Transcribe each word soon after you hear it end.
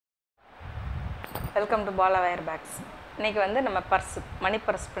Welcome to Bala wire packs. இன்றைக்கி வந்து நம்ம மணி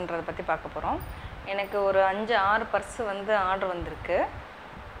பர்ஸ் பின்னுறதை பற்றி பார்க்க போகிறோம். எனக்கு ஒரு 5-6 பர்ஸு வந்து ஆர்டர் வந்திருக்கு.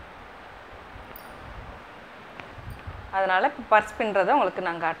 அதனால் இப்போ பர்ஸ் பின்னுறதை உங்களுக்கு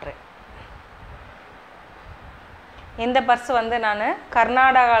நான் காட்டுறேன். இந்த பர்ஸ் வந்து நான்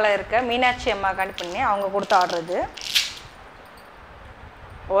கர்நாடகாவில் இருக்க மீனாட்சி அம்மாக்காண்டி பின்னேன். அவங்க கொடுத்த ஆர்டர் இது.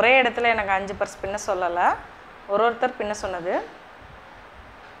 ஒரே இடத்துல எனக்கு 5 பர்ஸ் பின்ன சொல்லலை, ஒருத்தர் பின்ன சொன்னது.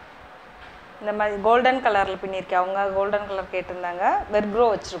 இந்த மாதிரி கோல்டன் கலரில் பின்னிருக்கேன். அவங்க கோல்டன் கலர் கேட்டிருந்தாங்க. வெர்க்ரோ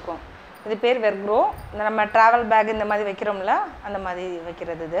வச்சுருக்கோம். இது பேர் வெர்க்ரோ. இந்த நம்ம ட்ராவல் பேக் இந்த மாதிரி வைக்கிறோம்ல, அந்த மாதிரி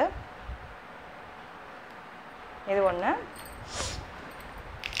வைக்கிறது இது. இது ஒன்று.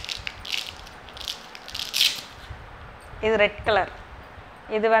 இது ரெட் கலர்.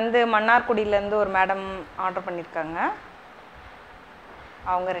 இது வந்து மன்னார்குடியிலேருந்து ஒரு மேடம் ஆர்டர் பண்ணியிருக்காங்க.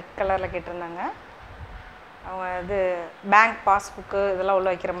 அவங்க ரெட் கலரில் கேட்டிருந்தாங்க. அவங்க இது பேங்க் பாஸ்புக்கு இதெல்லாம்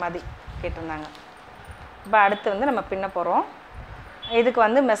உள்ள வைக்கிற மாதிரி கேட்டிருந்தாங்க. இப்போ அடுத்து வந்து நம்ம பின்ன போகிறோம். இதுக்கு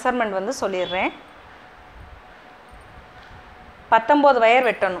வந்து மெஷர்மெண்ட் வந்து சொல்லிடுறேன். 19 வயர்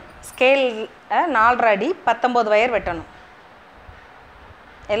வெட்டணும். ஸ்கேல் 4.5 அடி 19 வயர் வெட்டணும்.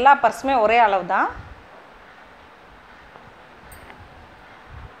 எல்லா பர்ஸுமே ஒரே அளவு தான்.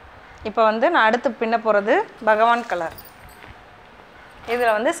 இப்போ வந்து நான் அடுத்து பின்ன போகிறது பகவான் கலர்.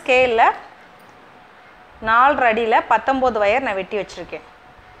 இதில் வந்து ஸ்கேலில் 4.5 அடியில் 19 வயர் நான் வெட்டி வச்சுருக்கேன்.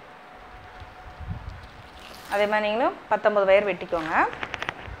 அதே மாதிரி நீங்களும் 19 வயர் வெட்டிக்கோங்க.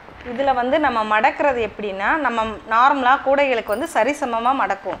 இதில் வந்து நம்ம மடக்கிறது எப்படின்னா, நம்ம நார்மலாக கூடைகளுக்கு வந்து சரிசமமாக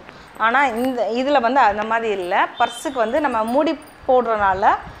மடக்கும். ஆனால் இதில் வந்து அந்த மாதிரி இல்லை. பர்ஸுக்கு வந்து நம்ம மூடி போடுறதுனால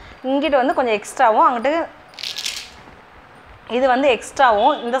இங்கிட்ட வந்து கொஞ்சம் எக்ஸ்ட்ராவும், அங்கிட்டு இது வந்து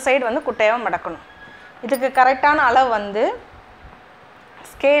எக்ஸ்ட்ராவும், இந்த சைடு வந்து குட்டையாகவும் மடக்கணும். இதுக்கு கரெக்டான அளவு வந்து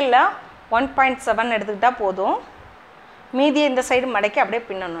ஸ்கேலில் 1.7 எடுத்துக்கிட்டால் போதும். மீதியை இந்த சைடு மடக்கி அப்படியே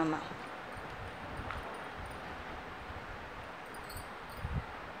பின்னணும். நம்ம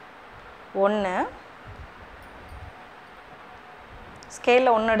ஒன்று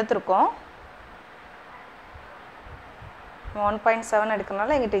ஸ்கேலில் 1 எடுத்துருக்கோம். 1.7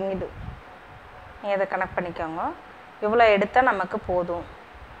 எடுக்கிறனால இங்கிட்டு நீங்கள் இதை கனெக்ட் பண்ணிக்கோங்க. இவ்வளோ எடுத்தால் நமக்கு போதும்.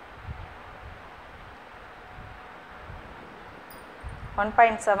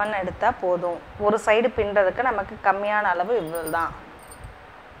 1.7 எடுத்தால் போதும். ஒரு சைடு பின்னுறதுக்கு நமக்கு கம்மியான அளவு இவ்வளோ தான்.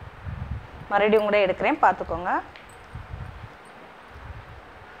 மறுபடியும் கூட எடுக்கிறேன், பார்த்துக்கோங்க.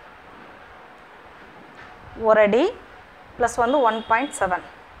 ஒரு அடி ப்ளஸ் வந்து 1.7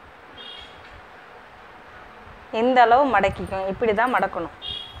 இந்த அளவு மடக்கிக்கணும். இப்படி தான் மடக்கணும்.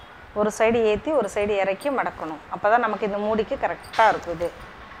 ஒரு சைடு ஏற்றி ஒரு சைடு இறக்கி மடக்கணும். அப்போ தான் நமக்கு இந்த மூடிக்கு கரெக்டாக இருக்கும். இது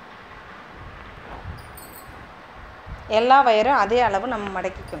எல்லா வயரும் அதே அளவு நம்ம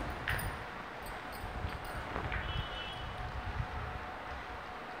மடக்கிக்கணும்.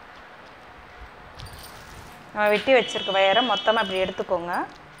 நம்ம வெட்டி வச்சுருக்க வயரை மொத்தமாக அப்படி எடுத்துக்கோங்க.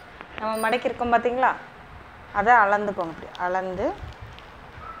 நம்ம மடக்கியிருக்கோம் பார்த்தீங்களா, அதை அளந்துக்கோங்க. இப்படி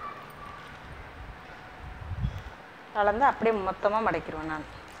அளந்து அப்படியே மொத்தமாக மடக்கிடுவேன் நான்.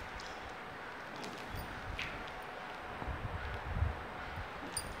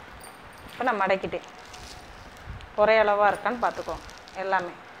 இப்போ நான் மடக்கிட்டேன். ஒரே அளவாக இருக்கான்னு பார்த்துக்கோங்க.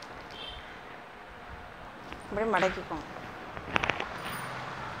 எல்லாமே அப்படியே மடக்கிக்கோங்க.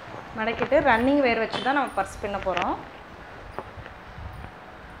 மடக்கிட்டு ரன்னிங் வேர் வச்சு தான் நம்ம பர்ஸ் பின்ன போகிறோம்.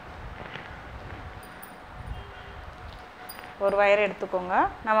 ஒரு வயர் எடுத்துக்கோங்க.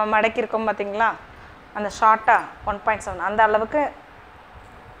 நம்ம மடக்கியிருக்கோம் பார்த்தீங்களா, அந்த ஷார்ட்டாக 1.7 அந்த அளவுக்கு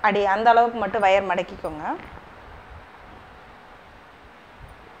அந்த அளவுக்கு மட்டும் வயர் மடக்கிக்கோங்க.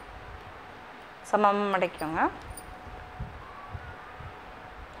 சமமாக மடக்கிக்கோங்க.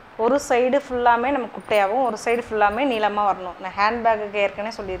 ஒரு சைடு ஃபுல்லாமே நம்ம குட்டையாகவும் ஒரு சைடு ஃபுல்லாமே நீளமாக வரணும். நான் ஹேண்ட்பேக்குக்கு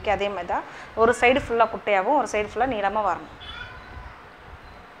ஏற்கனவே சொல்லியிருக்கேன். அதே மாதிரி தான் ஒரு சைடு ஃபுல்லாக குட்டையாகவும் ஒரு சைடு ஃபுல்லாக நீளமாக வரணும்.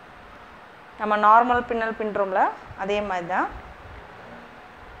 நம்ம நார்மல் பின்னல் பின்னுறோம்ல, அதே மாதிரி தான்.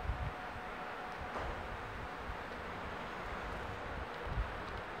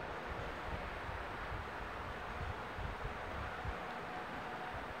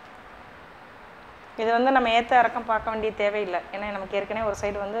 இது வந்து நம்ம ஏற்ற இறக்கம் பார்க்க வேண்டிய தேவையில்லை. ஏன்னா நமக்கு ஏற்கனவே ஒரு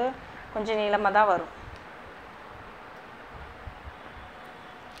சைடு வந்து கொஞ்சம் நீளமாக தான் வரும்.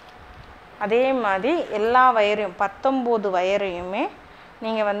 அதே மாதிரி எல்லா வயரையும் 19 வயரையுமே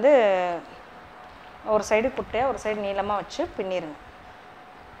நீங்கள் வந்து ஒரு சைடு குட்டையாக ஒரு சைடு நீளமாக வச்சு பின்னிருங்க.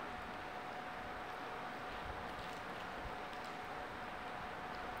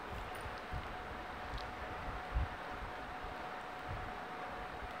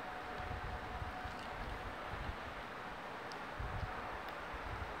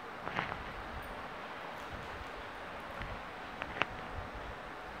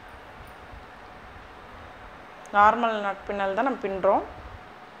 நார்மல் நாட் பின்னல் தான் நம்ம பின்னுறோம்.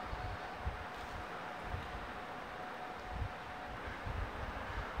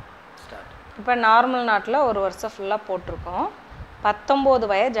 இப்போ நார்மல் நாட்டில் ஒரு வருஷம் ஃபுல்லாக போட்டிருக்கோம். 19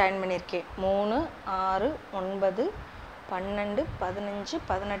 வயர் ஜாயின் பண்ணியிருக்கேன். 3 6 9 12 15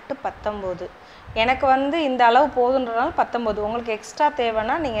 18 19. எனக்கு வந்து இந்த அளவு போதுன்றனால 19. உங்களுக்கு எக்ஸ்ட்ரா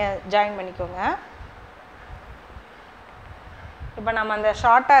தேவைன்னா நீங்கள் ஜாயின் பண்ணிக்கோங்க. இப்போ நம்ம அந்த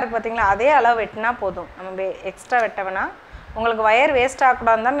ஷார்ட்டாக இருக்குது பார்த்தீங்களா, அதே அளவு வெட்டினா போதும். நம்ம எக்ஸ்ட்ரா வெட்ட வேணாம். உங்களுக்கு வயர் வேஸ்ட்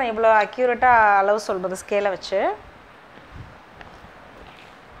ஆகக்கூடாதுன்னு தான் நான் இவ்வளோ அக்யூரேட்டாக அளவு சொல்கிறது ஸ்கேலை வச்சு.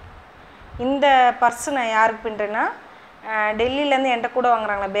 இந்த பர்ஸு நான் யாருக்கு பின்னுறேன்னா, டெல்லியிலேருந்து என்கிட்ட கூட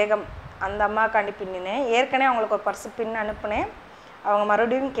வாங்குறாங்களா பேகம், அந்த அம்மாக்காண்டி பின்னினேன். ஏற்கனவே அவங்களுக்கு ஒரு பர்ஸு பின்னு அனுப்புனேன். அவங்க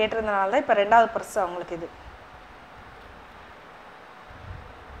மறுபடியும் கேட்டிருந்தனால தான் இப்போ 2வது பர்ஸு அவங்களுக்கு இது.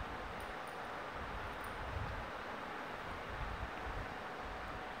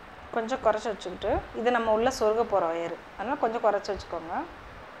 கொஞ்சம் குறைச்சி வச்சுக்கிட்டு, இது நம்ம உள்ளே சொருக போகிற வயர், அதனால் கொஞ்சம் குறைச்சி வச்சுக்கோங்க.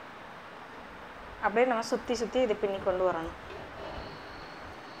 அப்படியே நம்ம சுற்றி சுற்றி இதை பின்னி கொண்டு வரணும்.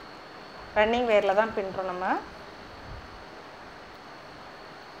 ரன்னிங் வயரில் தான் பின்னுறோம் நம்ம.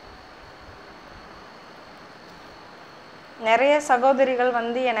 நிறைய சகோதரிகள்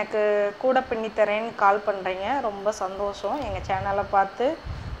வந்து எனக்கு கூட பின்னித்தரேன்னு கால் பண்ணுறீங்க. ரொம்ப சந்தோஷம். எங்கள் சேனலை பார்த்து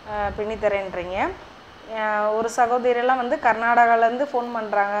பின்னித்தரேன்றீங்க. ஒரு சகோதரியெல்லாம் வந்து கர்நாடகாவிலேருந்து ஃபோன்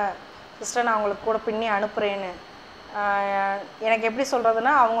பண்ணுறாங்க, சிஸ்டர் நான் உங்களுக்கு கூட பின்னி அனுப்புகிறேன்னு. எனக்கு எப்படி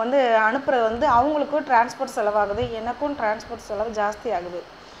சொல்கிறதுனா, அவங்க வந்து அனுப்புகிறது வந்து அவங்களுக்கும் டிரான்ஸ்போர்ட் செலவாகுது, எனக்கும் டிரான்ஸ்போர்ட் செலவு ஜாஸ்தி ஆகுது.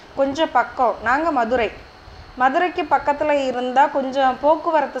 கொஞ்சம் பக்கம், நாங்கள் மதுரைக்கு பக்கத்தில் இருந்தால் கொஞ்சம்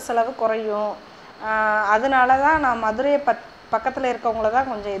போக்குவரத்து செலவு குறையும். அதனால தான் நான் மதுரையை பக்கத்தில் இருக்கவங்கள தான்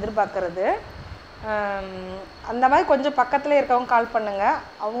கொஞ்சம் எதிர்பார்க்குறது. அந்த மாதிரி கொஞ்சம் பக்கத்தில் இருக்கவங்க கால் பண்ணுங்கள்.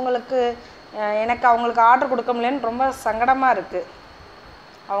 எனக்கு அவங்களுக்கு ஆர்டர் கொடுக்க முடியலன்னு ரொம்ப சங்கடமாக இருக்குது.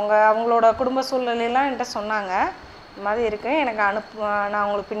 அவங்களோட குடும்ப சூழ்நிலையெல்லாம் என்கிட்ட சொன்னாங்க, இந்த மாதிரி இருக்குது, எனக்கு நான்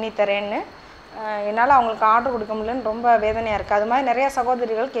அவங்களுக்கு பின்னி தரேன்னு. என்னால் அவங்களுக்கு ஆர்டர் கொடுக்க முடியலன்னு ரொம்ப வேதனையாக இருக்குது. அது மாதிரி நிறையா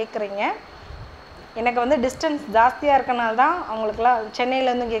சகோதரிகள் கேட்குறீங்க. எனக்கு வந்து டிஸ்டன்ஸ் ஜாஸ்தியாக இருக்கனால தான் அவங்களுக்குலாம்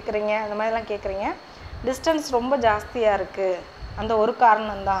சென்னையிலேருந்து கேட்குறீங்க, அந்த மாதிரிலாம் கேட்குறீங்க. டிஸ்டன்ஸ் ரொம்ப ஜாஸ்தியாக இருக்குது, அந்த ஒரு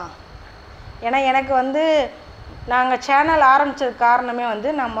காரணம்தான். ஏன்னா எனக்கு வந்து நாங்கள் சேனல் ஆரம்பித்தது காரணமே வந்து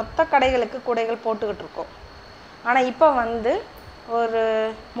நான் மொத்த கடைகளுக்கு கூடைகள் போட்டுக்கிட்டு இருக்கோம். ஆனால் இப்போ வந்து ஒரு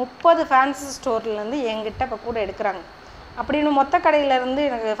 30 ஃபேன்சி ஸ்டோர்லேருந்து என்கிட்ட இப்போ கூட எடுக்கிறாங்க. அப்படின்னு மொத்த கடையிலேருந்து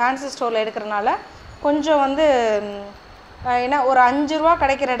எனக்கு ஃபேன்சி ஸ்டோரில் எடுக்கிறனால கொஞ்சம் வந்து ஏன்னா ஒரு 5 ரூபா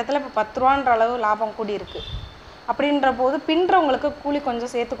கிடைக்கிற இடத்துல இப்போ 10 ரூபான்ற அளவு லாபம் கூடி இருக்குது. அப்படின்ற போது பின்னுறவங்களுக்கு கூலி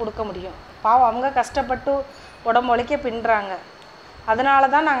கொஞ்சம் சேர்த்து கொடுக்க முடியும். பாவம் அவங்க கஷ்டப்பட்டு உடம்பு உழைக்க பின்னுறாங்க. அதனால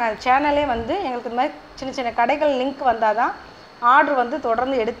தான் நாங்கள் சேனலே வந்து எங்களுக்கு இந்த மாதிரி சின்ன சின்ன கடைகள் லிங்க் வந்தால் தான் ஆர்டர் வந்து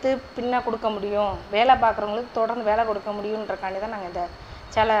தொடர்ந்து எடுத்து பின்ன கொடுக்க முடியும், வேலை பார்க்குறவங்களுக்கு தொடர்ந்து வேலை கொடுக்க முடியுன்றக்காண்டி தான் நாங்கள் இந்த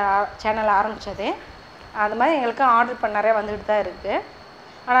சேனலை ஆரம்பித்ததே. அது மாதிரி எங்களுக்கு ஆர்டர் பண்ண நிறையா வந்துக்கிட்டு தான் இருக்குது.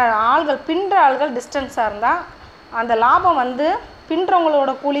 ஆனால் பின்னுற ஆள்கள் டிஸ்டன்ஸாக இருந்தால் அந்த லாபம் வந்து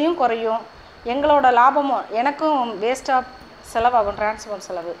பின்னுறவங்களோட கூலியும் குறையும், எங்களோட லாபமும் எனக்கும் வேஸ்ட்டாக செலவாகும், டிரான்ஸ்போர்ட்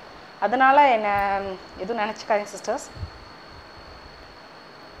செலவு. அதனால் என்னை எதுவும் நினச்சிக்காதீங்க சிஸ்டர்ஸ்.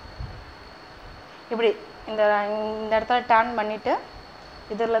 இப்படி இந்த இடத்துல டேர்ன் பண்ணிவிட்டு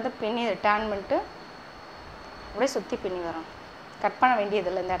இதிலேருந்து பின்னி டேர்ன் பண்ணிட்டு அப்படியே சுற்றி பின்னி வரும். கட் பண்ண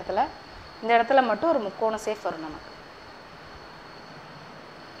வேண்டியதில்லை. இந்த இடத்துல மட்டும் ஒரு முக்கோணம் சேஃப் வரும் நமக்கு.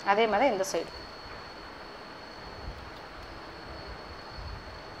 அதே மாதிரி இந்த சைடு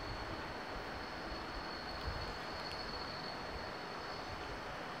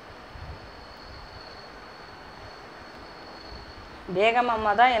பேகம்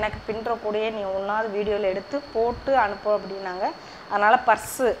அம்மா தான் எனக்கு பின்னுறக்கூடிய நீ ஒன்றாவது வீடியோவில் எடுத்து போட்டு அனுப்ப அப்படின்னாங்க. அதனால்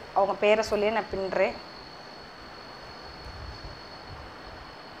பர்ஸு அவங்க பேரை சொல்லியே நான் பின்னுறேன்.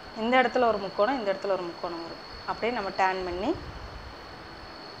 இந்த இடத்துல ஒரு முக்கோணம், இந்த இடத்துல ஒரு முக்கோணம் வரும். அப்படியே நம்ம டேர்ன் பண்ணி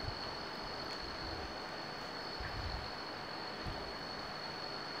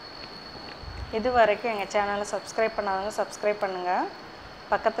இது வரைக்கும் எங்கள் சேனலை சப்ஸ்கிரைப் பண்ணாதவங்க சப்ஸ்கிரைப் பண்ணுங்கள்.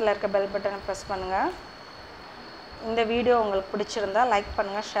 பக்கத்தில் இருக்க பெல் பட்டனை ப்ரெஸ் பண்ணுங்கள். இந்த வீடியோ உங்களுக்கு பிடிச்சிருந்தா லைக்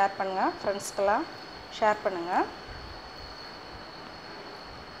பண்ணுங்கள், ஷேர் பண்ணுங்கள், ஃப்ரெண்ட்ஸ்க்கெல்லாம் ஷேர் பண்ணுங்கள்.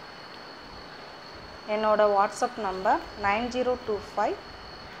 என்னோட வாட்ஸ்அப் நம்பர்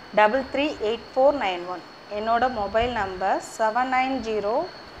 9025338491. என்னோட மொபைல் நம்பர்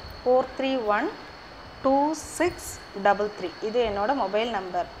 7904312633. இது என்னோட மொபைல்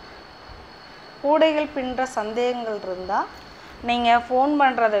நம்பர். கூடைகள் பின்னுற சந்தேகங்கள் இருந்தால் நீங்கள் ஃபோன்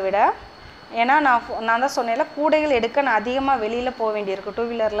பண்ணுறதை விட, ஏன்னா நான் தான் சொன்னேன்ல, கூடைகள் எடுக்க நான் அதிகமாக வெளியில் போக வேண்டியிருக்கு.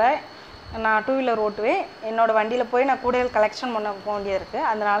 நான் 2 வீலர் ஓட்டுவேன். என்னோடய வண்டியில் போய் நான் கூடைகள் கலெக்ஷன் பண்ண வேண்டியது இருக்குது.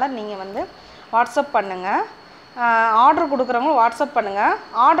 அதனால் நீங்கள் வந்து வாட்ஸ்அப் பண்ணுங்கள். ஆர்டர் கொடுக்குறவங்க வாட்ஸ்அப் பண்ணுங்கள்.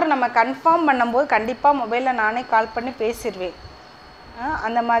 ஆர்டர் நம்ம கன்ஃபார்ம் பண்ணும்போது கண்டிப்பாக மொபைலில் நானே கால் பண்ணி பேசிடுவேன்.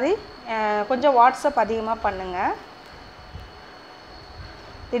 அந்த மாதிரி கொஞ்சம் வாட்ஸ்அப் அதிகமாக பண்ணுங்கள்.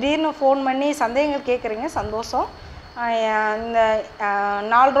 திடீர்னு ஃபோன் பண்ணி சந்தேகங்கள் கேட்குறீங்க, சந்தோஷம். இந்த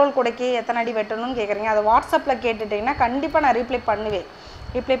 4 ரோல் கூடைக்கு எத்தனை அடி வெட்டணும்னு கேட்குறீங்க, அதை வாட்ஸ்அப்பில் கேட்டுட்டிங்கன்னா கண்டிப்பாக நான் ரீப்ளை பண்ணுவேன்.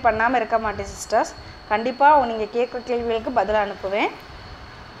 ரீப்ளை பண்ணாமல் இருக்க மாட்டேன் சிஸ்டர்ஸ். கண்டிப்பாக நீங்கள் கேட்குற கேள்விகளுக்கு பதில் அனுப்புவேன்.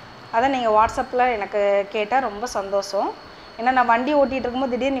 அதை நீங்கள் வாட்ஸ்அப்பில் எனக்கு கேட்டால் ரொம்ப சந்தோஷம். ஏன்னா நான் வண்டி ஓட்டிகிட்டு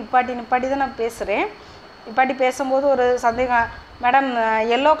இருக்கும்போது திடீர்னு நிப்பாட்டி தான் நான் பேசுகிறேன். நிப்பாட்டி பேசும்போது ஒரு சந்தேகம், madam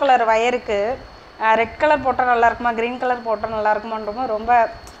yellow colour வயருக்கு red colour போட்டால் நல்லா இருக்குமா, க்ரீன் கலர் போட்டால் நல்லா இருக்குமான்றமோ ரொம்ப,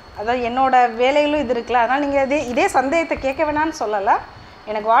 அதாவது என்னோடய வேலைகளும் இது இருக்குல்ல, அதனால் நீங்கள் இதே சந்தேகத்தை கேட்க வேணான்னு சொல்லலை,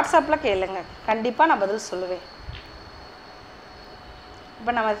 எனக்கு வாட்ஸ்அப்பில் கேளுங்க, கண்டிப்பாக நான் பதில் சொல்லுவேன்.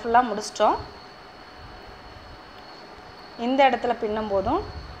 இப்போ நம்ம ஃபுல்லாக முடிச்சிட்டோம். இந்த இடத்துல பின்னும் போதும்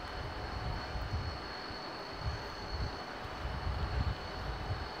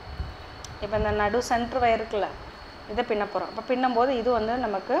இப்போ இந்த நடு சென்டர் வயர் இருக்குல்ல, இதை பின்ன போகிறோம். அப்போ பின்னும்போது இது வந்து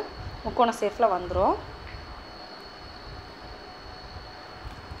நமக்கு முக்கோண ஷேப்பில் வந்துடும்.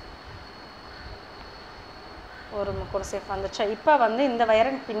 ஒரு முக்கோண ஷேப் வந்துச்சா. இப்போ வந்து இந்த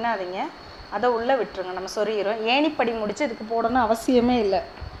வயரை பின்னாதீங்க, அதை உள்ளே விட்டுருங்க, நம்ம சொருகிறோம். ஏணிப்படி முடித்து இதுக்கு போடணும் அவசியமே இல்லை.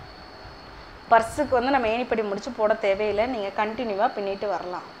 பர்ஸுக்கு வந்து நம்ம ஏணிப்படி முடித்து போட தேவையில்லை, நீங்கள் கண்டினியூவாக பின்னிட்டு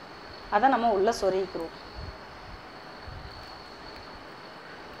வரலாம். அதை நம்ம உள்ளே சொருகிக்கிறோம்.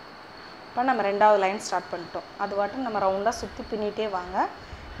 இப்போ நம்ம 2வது லைன் ஸ்டார்ட் பண்ணிட்டோம். அது வாட்டும் நம்ம ரவுண்டாக சுற்றி பின்னிட்டே வாங்க.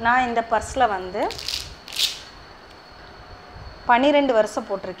 நான் இந்த பர்ஸில் வந்து 12 வருஷம்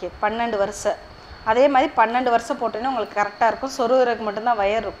போட்டிருக்கேன், 12 வருஷம். அதே மாதிரி 12 வருஷம் போட்டீங்கன்னா உங்களுக்கு கரெக்டாக இருக்கும். சொருகிறதுக்கு மட்டும்தான்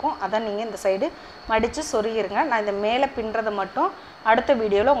வயர் இருக்கும். அதை நீங்கள் இந்த சைடு மடித்து சொருகிருங்க. நான் இந்த மேலே பின்னுறதை மட்டும் அடுத்த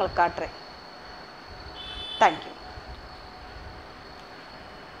வீடியோவில் உங்களுக்கு காட்டுறேன். தேங்க்யூ.